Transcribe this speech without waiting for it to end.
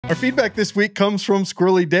Our feedback this week comes from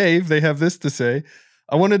Squirrely Dave. They have this to say.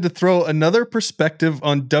 I wanted to throw another perspective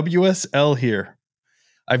on WSL here.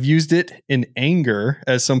 I've used it in anger,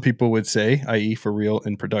 as some people would say, i.e. for real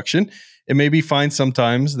in production. It may be fine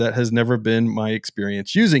sometimes. That has never been my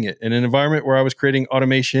experience using it. In an environment where I was creating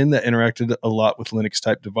automation that interacted a lot with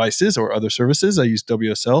Linux-type devices or other services, I used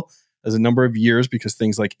WSL as a number of years because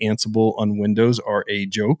things like Ansible on Windows are a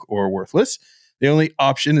joke or worthless. The only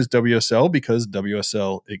option is WSL because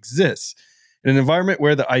WSL exists. In an environment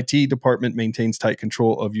where the IT department maintains tight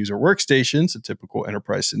control of user workstations, a typical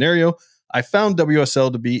enterprise scenario, I found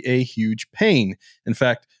WSL to be a huge pain. In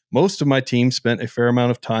fact, most of my team spent a fair amount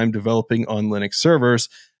of time developing on Linux servers.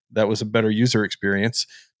 That was a better user experience.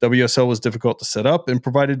 WSL was difficult to set up and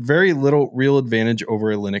provided very little real advantage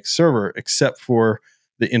over a Linux server, except for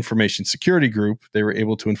the information security group. They were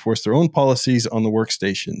able to enforce their own policies on the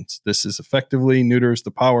workstations. This is effectively neuters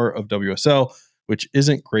the power of WSL, which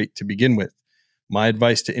isn't great to begin with. My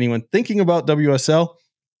advice to anyone thinking about WSL,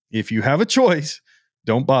 if you have a choice,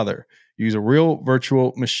 don't bother. Use a real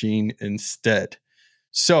virtual machine instead.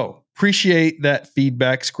 So appreciate that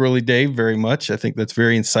feedback, Squirrely Dave, very much. I think that's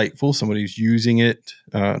very insightful. Somebody who's using it,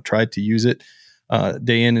 tried to use it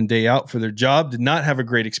day in and day out for their job, did not have a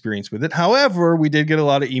great experience with it. However, we did get a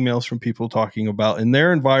lot of emails from people talking about in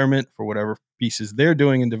their environment for whatever pieces they're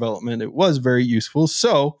doing in development. It was very useful.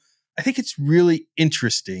 So I think it's really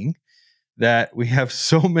interesting that we have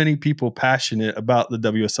so many people passionate about the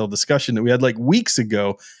WSL discussion that we had like weeks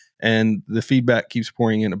ago. And the feedback keeps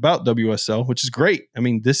pouring in about WSL, which is great. I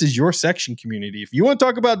mean, this is your section community. If you want to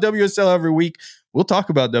talk about WSL every week, we'll talk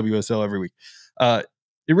about WSL every week.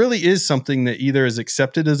 It really is something that either is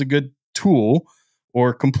accepted as a good tool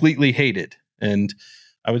or completely hated. And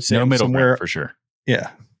I would say no middle ground for sure.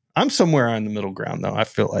 Yeah. I'm somewhere on the middle ground though. I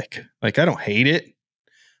feel like I don't hate it.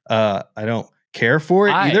 I don't care for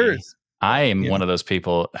it either. I am one of those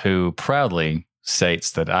people who proudly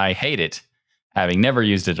states that I hate it, having never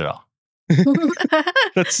used it at all.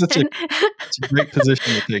 That's such a great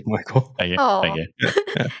position to take, Michael. Thank you. Thank you.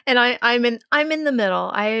 Yeah. And I'm in the middle.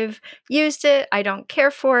 I've used it. I don't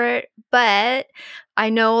care for it, but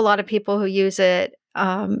I know a lot of people who use it,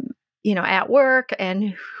 at work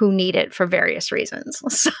and who need it for various reasons.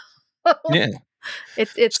 So yeah,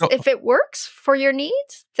 if it works for your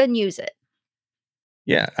needs, then use it.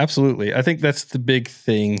 Yeah, absolutely. I think that's the big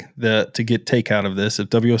thing to take out of this. If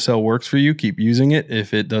WSL works for you, keep using it.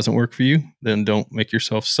 If it doesn't work for you, then don't make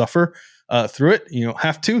yourself suffer through it. You don't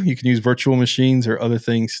have to. You can use virtual machines or other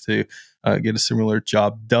things to get a similar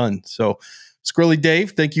job done. So, Squirrely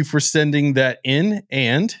Dave, thank you for sending that in.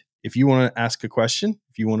 And if you want to ask a question,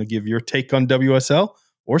 if you want to give your take on WSL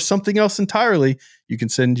or something else entirely, you can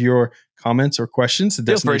send your comments or questions to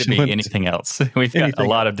Feel free to be anything else. We've got a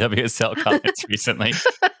lot of WSL comments recently.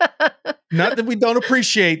 Not that we don't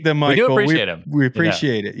appreciate them, Michael. We do appreciate them. We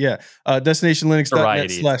appreciate it. Yeah.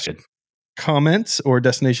 DestinationLinux.net/comments or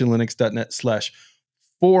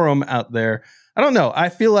DestinationLinux.net/forum out there. I don't know. I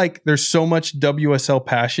feel like there's so much WSL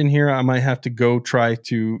passion here. I might have to go try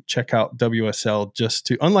to check out WSL just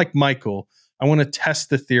to, unlike Michael, I want to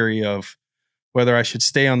test the theory of whether I should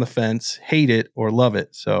stay on the fence, hate it, or love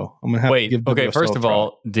it. So I'm gonna have to give WSL okay, first of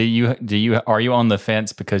all, are you on the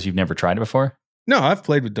fence because you've never tried it before? No, I've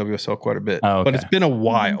played with WSL quite a bit, okay. But it's been a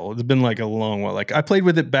while. It's been like a long while. Like I played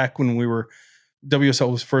with it back when WSL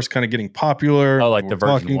was first kind of getting popular. Oh, like the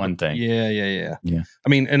version 1 thing. Yeah. I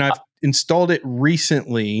mean, and I've installed it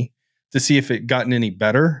recently to see if it gotten any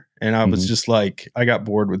better. And I was just like, I got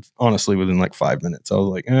bored honestly within like 5 minutes. I was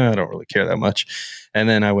like, I don't really care that much. And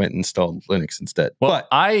then I went and installed Linux instead. Well, but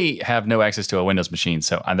I have no access to a Windows machine,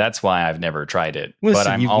 so that's why I've never tried it. Listen, but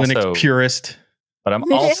I'm also Linux purist. But I'm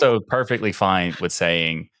also perfectly fine with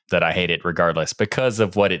saying that I hate it regardless because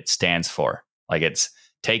of what it stands for. Like it's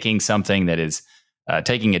taking something that is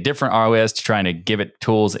taking a different OS to trying to give it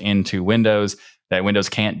tools into Windows that Windows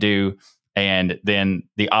can't do. And then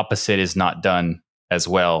the opposite is not done as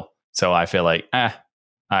well. So I feel like,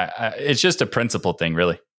 it's just a principle thing,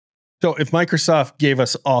 really. So if Microsoft gave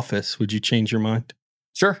us Office, would you change your mind?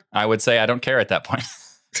 Sure. I would say I don't care at that point.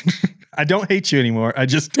 I don't hate you anymore. I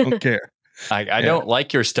just don't care. I don't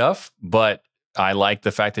like your stuff, but I like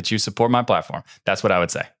the fact that you support my platform. That's what I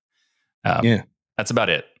would say. That's about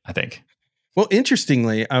it, I think. Well,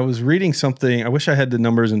 interestingly, I was reading something. I wish I had the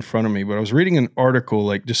numbers in front of me, but I was reading an article,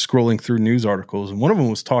 like just scrolling through news articles. And one of them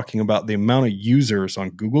was talking about the amount of users on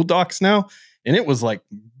Google Docs now. And it was like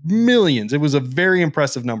millions. It was a very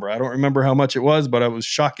impressive number. I don't remember how much it was, but it was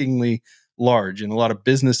shockingly large and a lot of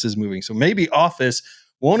businesses moving. So maybe Office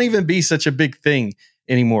won't even be such a big thing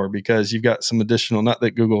anymore because you've got some additional, not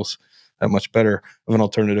that Google's that much better of an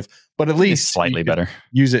alternative. But at least slightly better.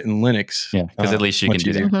 Use it in Linux. Yeah, because at least you can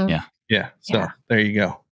do that. Mhm. Yeah. Yeah. So there you go.